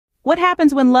What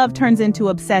happens when love turns into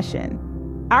obsession?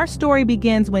 Our story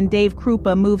begins when Dave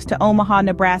Krupa moves to Omaha,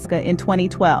 Nebraska in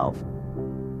 2012.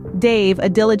 Dave, a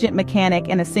diligent mechanic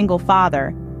and a single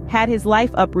father, had his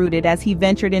life uprooted as he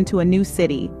ventured into a new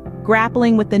city,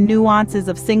 grappling with the nuances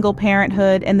of single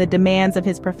parenthood and the demands of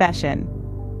his profession.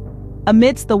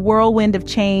 Amidst the whirlwind of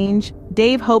change,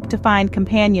 Dave hoped to find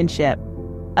companionship,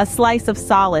 a slice of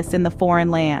solace in the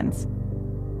foreign lands.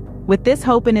 With this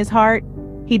hope in his heart,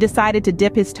 he decided to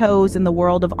dip his toes in the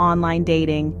world of online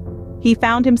dating. He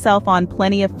found himself on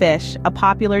Plenty of Fish, a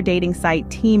popular dating site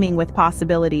teeming with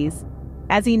possibilities.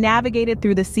 As he navigated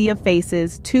through the sea of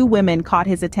faces, two women caught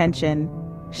his attention.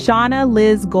 Shauna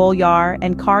Liz Golyar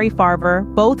and Kari Farver,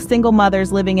 both single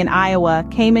mothers living in Iowa,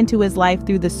 came into his life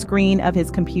through the screen of his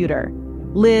computer.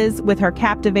 Liz, with her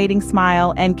captivating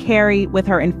smile, and Kari, with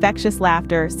her infectious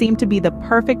laughter, seemed to be the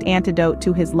perfect antidote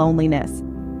to his loneliness.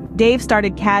 Dave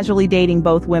started casually dating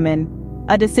both women,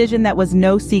 a decision that was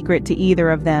no secret to either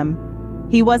of them.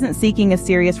 He wasn't seeking a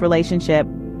serious relationship,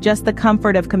 just the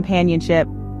comfort of companionship,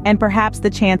 and perhaps the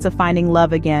chance of finding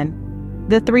love again.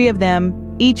 The three of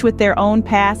them, each with their own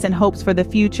past and hopes for the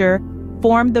future,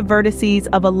 formed the vertices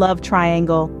of a love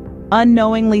triangle,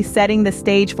 unknowingly setting the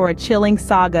stage for a chilling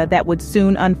saga that would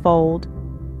soon unfold.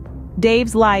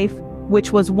 Dave's life,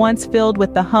 which was once filled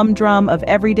with the humdrum of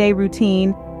everyday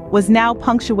routine, was now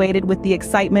punctuated with the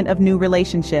excitement of new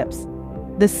relationships.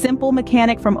 The simple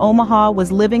mechanic from Omaha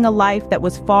was living a life that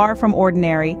was far from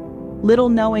ordinary, little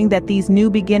knowing that these new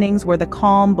beginnings were the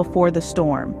calm before the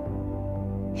storm.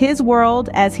 His world,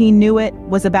 as he knew it,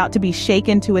 was about to be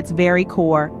shaken to its very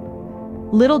core.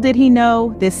 Little did he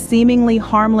know, this seemingly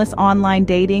harmless online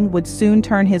dating would soon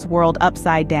turn his world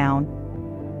upside down.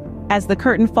 As the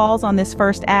curtain falls on this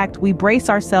first act, we brace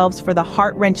ourselves for the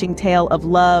heart-wrenching tale of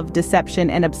love, deception,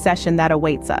 and obsession that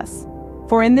awaits us.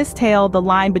 For in this tale, the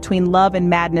line between love and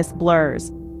madness blurs,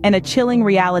 and a chilling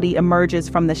reality emerges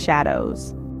from the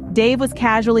shadows. Dave was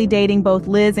casually dating both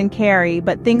Liz and Kari,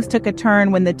 but things took a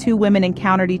turn when the two women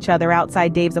encountered each other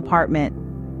outside Dave's apartment.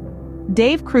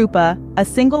 Dave Krupa, a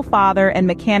single father and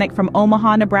mechanic from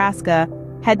Omaha, Nebraska,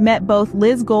 had met both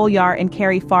Liz Golyar and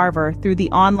Kari Farver through the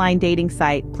online dating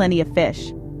site Plenty of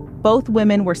Fish. Both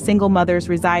women were single mothers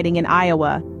residing in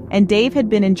Iowa, and Dave had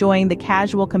been enjoying the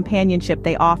casual companionship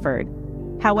they offered.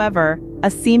 However, a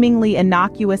seemingly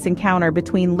innocuous encounter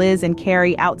between Liz and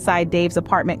Kari outside Dave's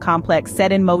apartment complex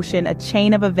set in motion a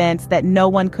chain of events that no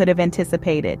one could have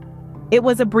anticipated. It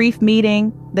was a brief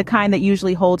meeting, the kind that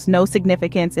usually holds no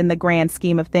significance in the grand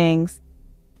scheme of things.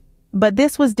 But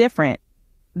this was different.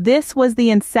 This was the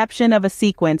inception of a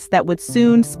sequence that would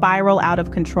soon spiral out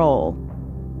of control.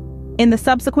 In the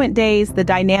subsequent days, the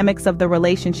dynamics of the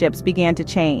relationships began to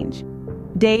change.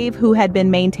 Dave, who had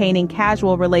been maintaining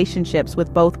casual relationships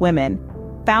with both women,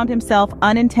 found himself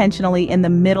unintentionally in the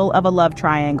middle of a love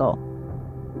triangle.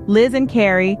 Liz and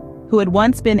Kari, who had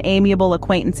once been amiable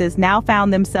acquaintances, now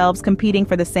found themselves competing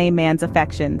for the same man's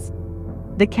affections.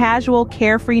 The casual,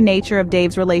 carefree nature of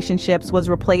Dave's relationships was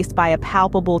replaced by a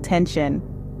palpable tension.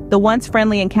 The once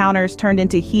friendly encounters turned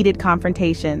into heated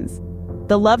confrontations.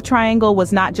 The love triangle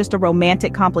was not just a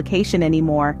romantic complication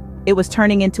anymore, it was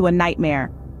turning into a nightmare.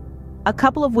 A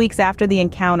couple of weeks after the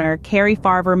encounter, Kari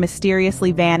Farver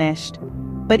mysteriously vanished.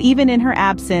 But even in her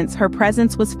absence, her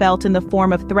presence was felt in the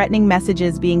form of threatening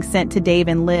messages being sent to Dave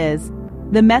and Liz.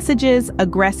 The messages,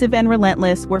 aggressive and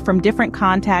relentless, were from different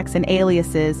contacts and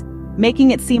aliases,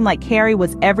 making it seem like Kari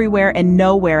was everywhere and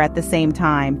nowhere at the same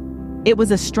time. It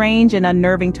was a strange and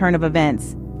unnerving turn of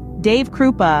events. Dave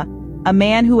Krupa, a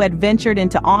man who had ventured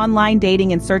into online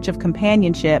dating in search of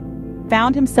companionship,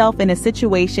 found himself in a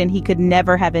situation he could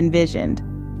never have envisioned.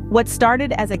 What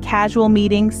started as a casual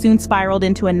meeting soon spiraled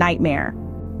into a nightmare.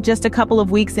 Just a couple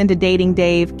of weeks into dating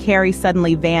Dave, Kari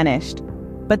suddenly vanished.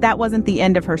 But that wasn't the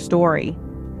end of her story.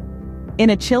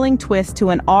 In a chilling twist to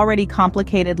an already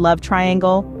complicated love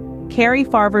triangle, Kari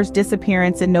Farver's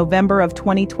disappearance in November of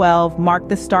 2012 marked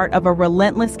the start of a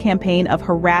relentless campaign of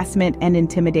harassment and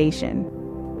intimidation.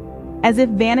 As if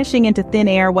vanishing into thin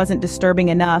air wasn't disturbing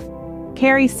enough,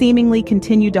 Kari seemingly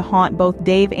continued to haunt both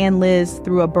Dave and Liz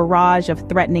through a barrage of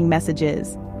threatening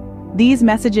messages. These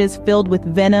messages, filled with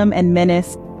venom and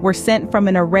menace, were sent from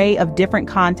an array of different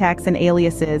contacts and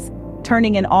aliases,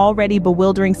 turning an already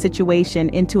bewildering situation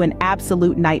into an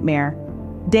absolute nightmare.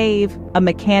 Dave, a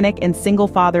mechanic and single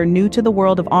father new to the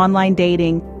world of online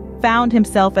dating, found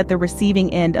himself at the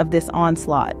receiving end of this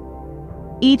onslaught.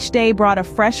 Each day brought a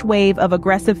fresh wave of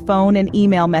aggressive phone and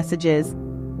email messages,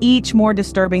 each more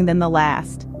disturbing than the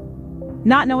last.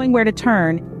 Not knowing where to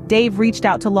turn, Dave reached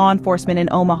out to law enforcement in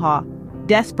Omaha,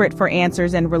 desperate for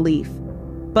answers and relief.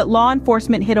 But law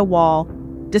enforcement hit a wall.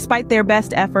 Despite their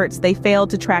best efforts, they failed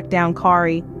to track down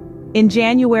Kari. In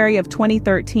January of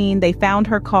 2013, they found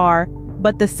her car,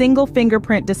 but the single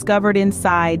fingerprint discovered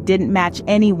inside didn't match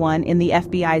anyone in the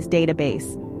FBI's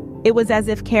database. It was as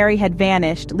if Kari had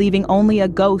vanished, leaving only a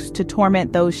ghost to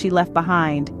torment those she left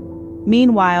behind.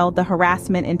 Meanwhile, the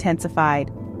harassment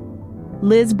intensified.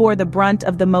 Liz bore the brunt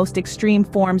of the most extreme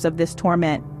forms of this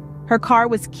torment. Her car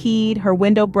was keyed, her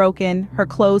window broken, her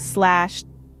clothes slashed.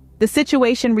 The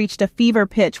situation reached a fever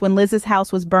pitch when Liz's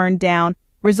house was burned down,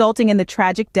 resulting in the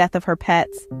tragic death of her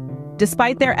pets.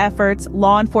 Despite their efforts,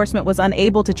 law enforcement was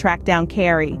unable to track down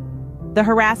Kari. The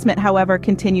harassment, however,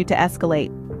 continued to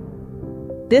escalate.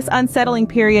 This unsettling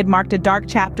period marked a dark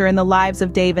chapter in the lives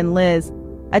of Dave and Liz,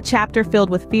 a chapter filled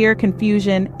with fear,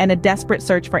 confusion, and a desperate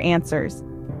search for answers.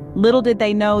 Little did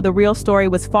they know the real story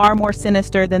was far more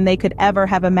sinister than they could ever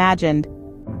have imagined.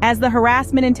 As the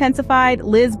harassment intensified,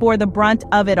 Liz bore the brunt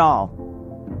of it all.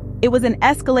 It was an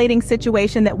escalating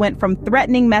situation that went from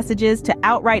threatening messages to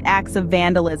outright acts of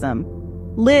vandalism.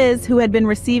 Liz, who had been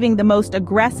receiving the most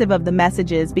aggressive of the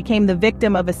messages, became the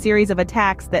victim of a series of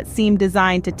attacks that seemed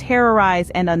designed to terrorize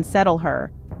and unsettle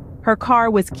her. Her car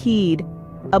was keyed,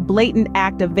 a blatant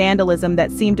act of vandalism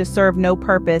that seemed to serve no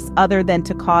purpose other than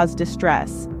to cause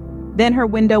distress. Then her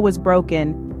window was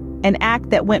broken, an act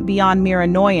that went beyond mere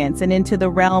annoyance and into the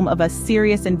realm of a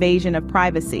serious invasion of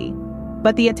privacy.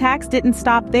 But the attacks didn't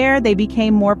stop there, they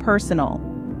became more personal.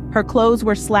 Her clothes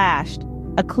were slashed,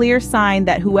 a clear sign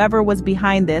that whoever was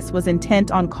behind this was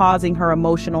intent on causing her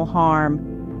emotional harm.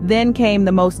 Then came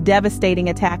the most devastating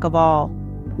attack of all.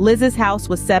 Liz's house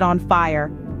was set on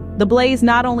fire. The blaze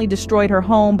not only destroyed her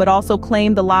home but also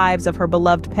claimed the lives of her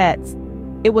beloved pets.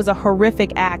 It was a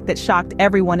horrific act that shocked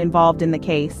everyone involved in the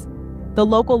case. The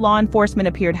local law enforcement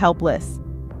appeared helpless.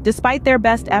 Despite their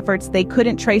best efforts, they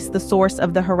couldn't trace the source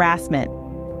of the harassment.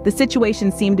 The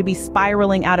situation seemed to be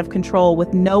spiraling out of control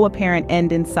with no apparent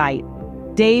end in sight.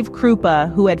 Dave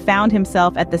Krupa, who had found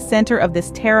himself at the center of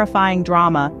this terrifying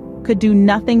drama, could do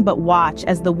nothing but watch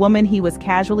as the woman he was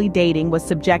casually dating was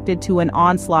subjected to an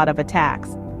onslaught of attacks.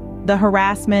 The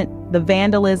harassment, the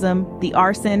vandalism, the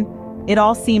arson, it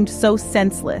all seemed so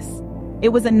senseless. It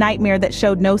was a nightmare that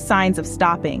showed no signs of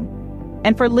stopping.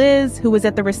 And for Liz, who was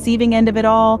at the receiving end of it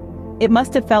all, it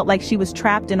must have felt like she was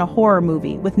trapped in a horror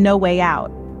movie with no way out.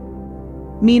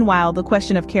 Meanwhile, the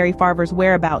question of Kari Farver's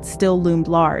whereabouts still loomed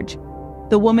large.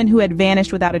 The woman who had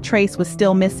vanished without a trace was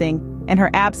still missing, and her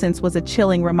absence was a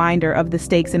chilling reminder of the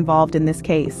stakes involved in this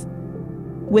case.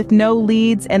 With no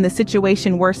leads and the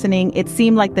situation worsening, it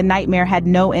seemed like the nightmare had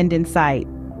no end in sight.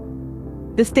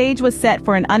 The stage was set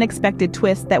for an unexpected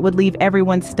twist that would leave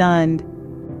everyone stunned.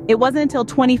 It wasn't until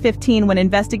 2015, when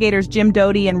investigators Jim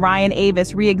Doty and Ryan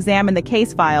Avis re-examined the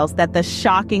case files, that the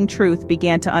shocking truth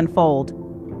began to unfold.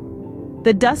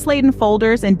 The dust-laden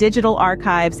folders and digital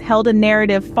archives held a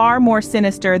narrative far more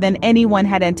sinister than anyone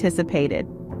had anticipated.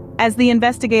 As the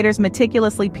investigators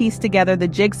meticulously pieced together the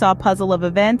jigsaw puzzle of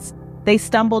events, they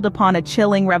stumbled upon a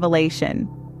chilling revelation.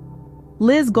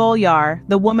 Liz Golyar,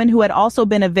 the woman who had also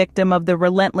been a victim of the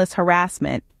relentless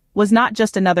harassment, was not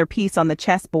just another piece on the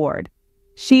chessboard.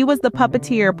 She was the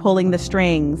puppeteer pulling the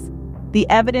strings. The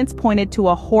evidence pointed to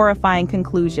a horrifying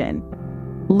conclusion.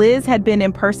 Liz had been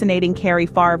impersonating Kari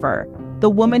Farver, the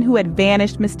woman who had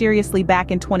vanished mysteriously back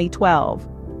in 2012.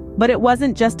 But it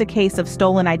wasn't just a case of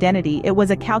stolen identity, it was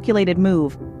a calculated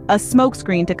move, a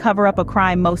smokescreen to cover up a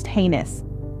crime most heinous.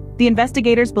 The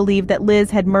investigators believed that Liz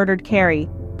had murdered Kari,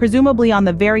 presumably on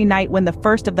the very night when the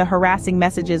first of the harassing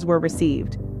messages were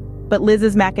received. But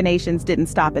Liz's machinations didn't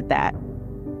stop at that.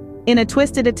 In a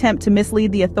twisted attempt to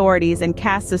mislead the authorities and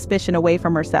cast suspicion away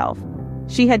from herself,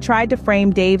 she had tried to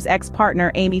frame Dave's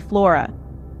ex-partner, Amy Flora.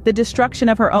 The destruction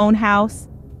of her own house,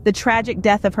 the tragic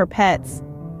death of her pets,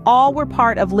 all were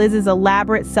part of Liz's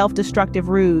elaborate self-destructive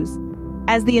ruse.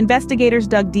 As the investigators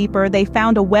dug deeper, they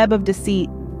found a web of deceit,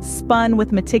 spun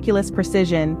with meticulous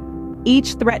precision.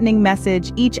 Each threatening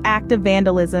message, each act of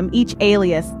vandalism, each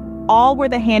alias, all were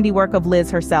the handiwork of Liz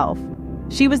herself.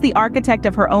 She was the architect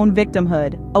of her own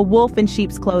victimhood, a wolf in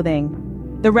sheep's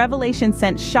clothing. The revelation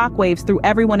sent shockwaves through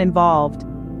everyone involved.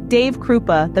 Dave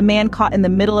Krupa, the man caught in the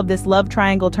middle of this love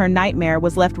triangle turned nightmare,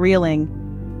 was left reeling.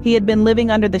 He had been living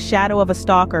under the shadow of a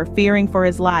stalker, fearing for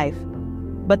his life.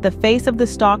 But the face of the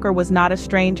stalker was not a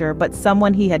stranger, but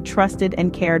someone he had trusted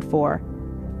and cared for.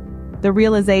 The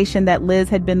realization that Liz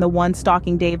had been the one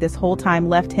stalking Dave this whole time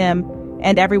left him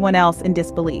and everyone else in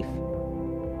disbelief.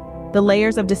 The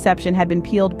layers of deception had been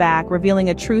peeled back, revealing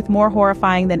a truth more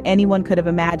horrifying than anyone could have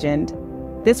imagined.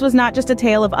 This was not just a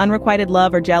tale of unrequited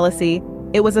love or jealousy,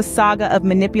 it was a saga of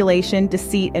manipulation,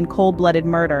 deceit, and cold-blooded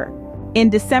murder. In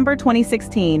December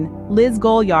 2016, Liz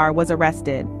Golyar was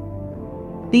arrested.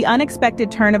 The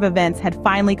unexpected turn of events had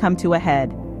finally come to a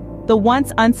head. The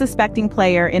once unsuspecting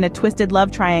player in a twisted love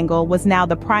triangle was now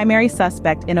the primary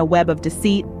suspect in a web of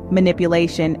deceit,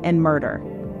 manipulation, and murder.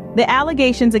 The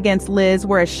allegations against Liz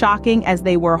were as shocking as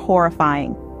they were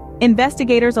horrifying.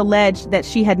 Investigators alleged that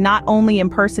she had not only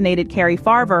impersonated Carrie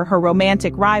Farver, her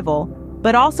romantic rival,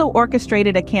 but also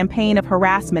orchestrated a campaign of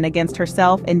harassment against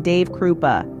herself and Dave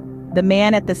Krupa, the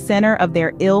man at the center of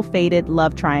their ill-fated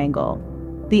love triangle.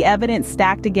 The evidence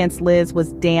stacked against Liz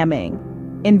was damning.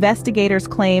 Investigators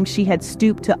claimed she had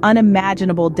stooped to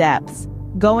unimaginable depths,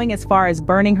 going as far as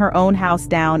burning her own house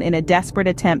down in a desperate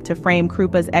attempt to frame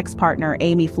Krupa's ex-partner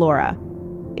Amy Flora.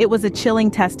 It was a chilling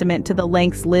testament to the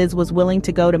lengths Liz was willing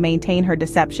to go to maintain her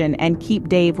deception and keep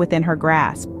Dave within her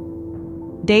grasp.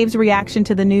 Dave's reaction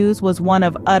to the news was one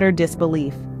of utter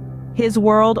disbelief. His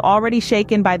world, already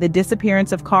shaken by the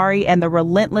disappearance of Kari and the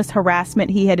relentless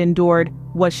harassment he had endured,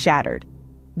 was shattered.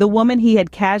 The woman he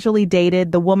had casually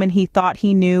dated, the woman he thought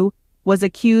he knew, was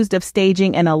accused of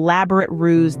staging an elaborate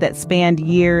ruse that spanned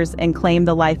years and claimed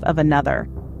the life of another.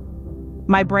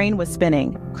 "My brain was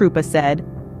spinning," Krupa said,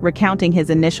 recounting his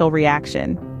initial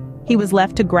reaction. He was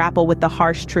left to grapple with the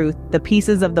harsh truth, the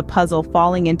pieces of the puzzle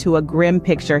falling into a grim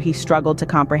picture he struggled to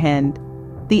comprehend.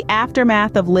 The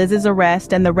aftermath of Liz's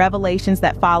arrest and the revelations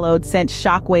that followed sent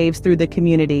shockwaves through the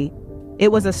community.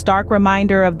 It was a stark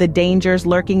reminder of the dangers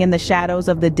lurking in the shadows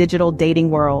of the digital dating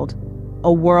world,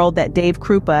 a world that Dave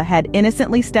Krupa had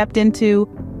innocently stepped into,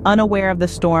 unaware of the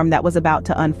storm that was about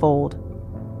to unfold.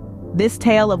 This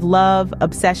tale of love,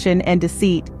 obsession, and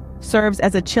deceit serves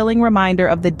as a chilling reminder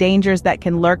of the dangers that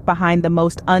can lurk behind the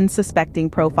most unsuspecting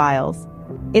profiles.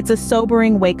 It's a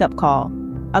sobering wake-up call,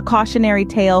 a cautionary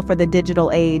tale for the digital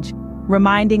age,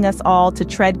 reminding us all to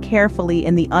tread carefully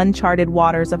in the uncharted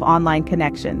waters of online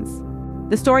connections.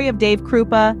 The story of Dave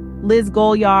Krupa, Liz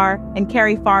Golyar, and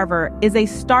Carrie Farver is a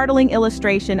startling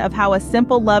illustration of how a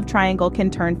simple love triangle can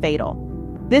turn fatal.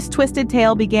 This twisted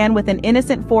tale began with an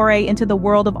innocent foray into the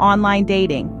world of online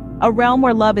dating, a realm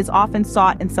where love is often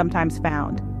sought and sometimes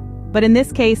found. But in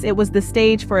this case, it was the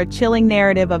stage for a chilling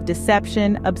narrative of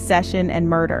deception, obsession, and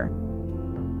murder.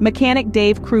 Mechanic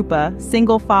Dave Krupa,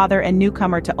 single father and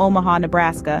newcomer to Omaha,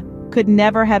 Nebraska, could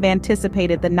never have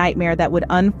anticipated the nightmare that would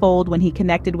unfold when he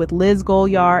connected with Liz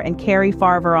Golyar and Carrie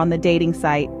Farver on the dating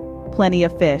site, Plenty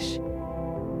of Fish.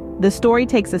 The story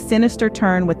takes a sinister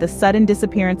turn with the sudden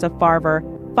disappearance of Farver,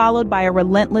 followed by a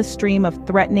relentless stream of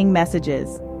threatening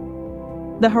messages.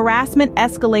 The harassment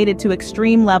escalated to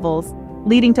extreme levels,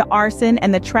 leading to arson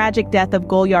and the tragic death of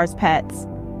Golyar's pets.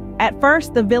 At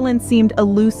first, the villain seemed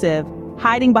elusive,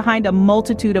 hiding behind a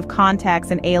multitude of contacts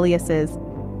and aliases.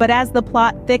 But as the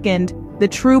plot thickened, the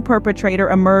true perpetrator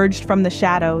emerged from the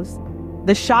shadows.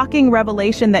 The shocking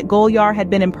revelation that Golyar had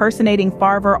been impersonating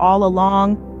Farver all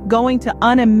along, going to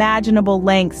unimaginable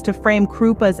lengths to frame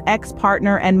Krupa's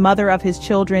ex-partner and mother of his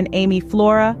children, Amy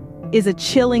Flora, is a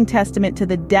chilling testament to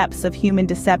the depths of human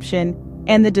deception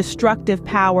and the destructive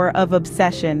power of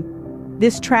obsession.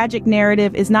 This tragic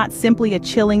narrative is not simply a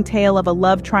chilling tale of a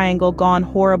love triangle gone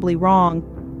horribly wrong.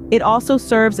 It also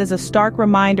serves as a stark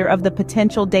reminder of the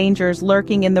potential dangers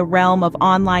lurking in the realm of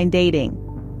online dating.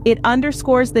 It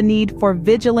underscores the need for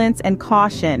vigilance and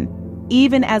caution,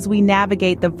 even as we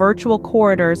navigate the virtual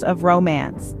corridors of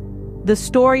romance. The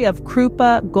story of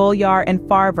Krupa, Golyar, and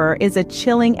Farver is a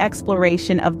chilling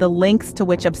exploration of the lengths to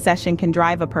which obsession can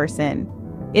drive a person.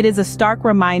 It is a stark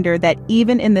reminder that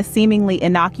even in the seemingly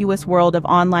innocuous world of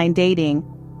online dating,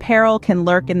 peril can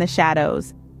lurk in the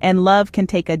shadows, and love can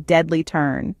take a deadly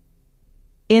turn.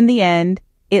 In the end,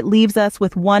 it leaves us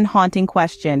with one haunting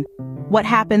question: what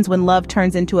happens when love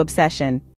turns into obsession?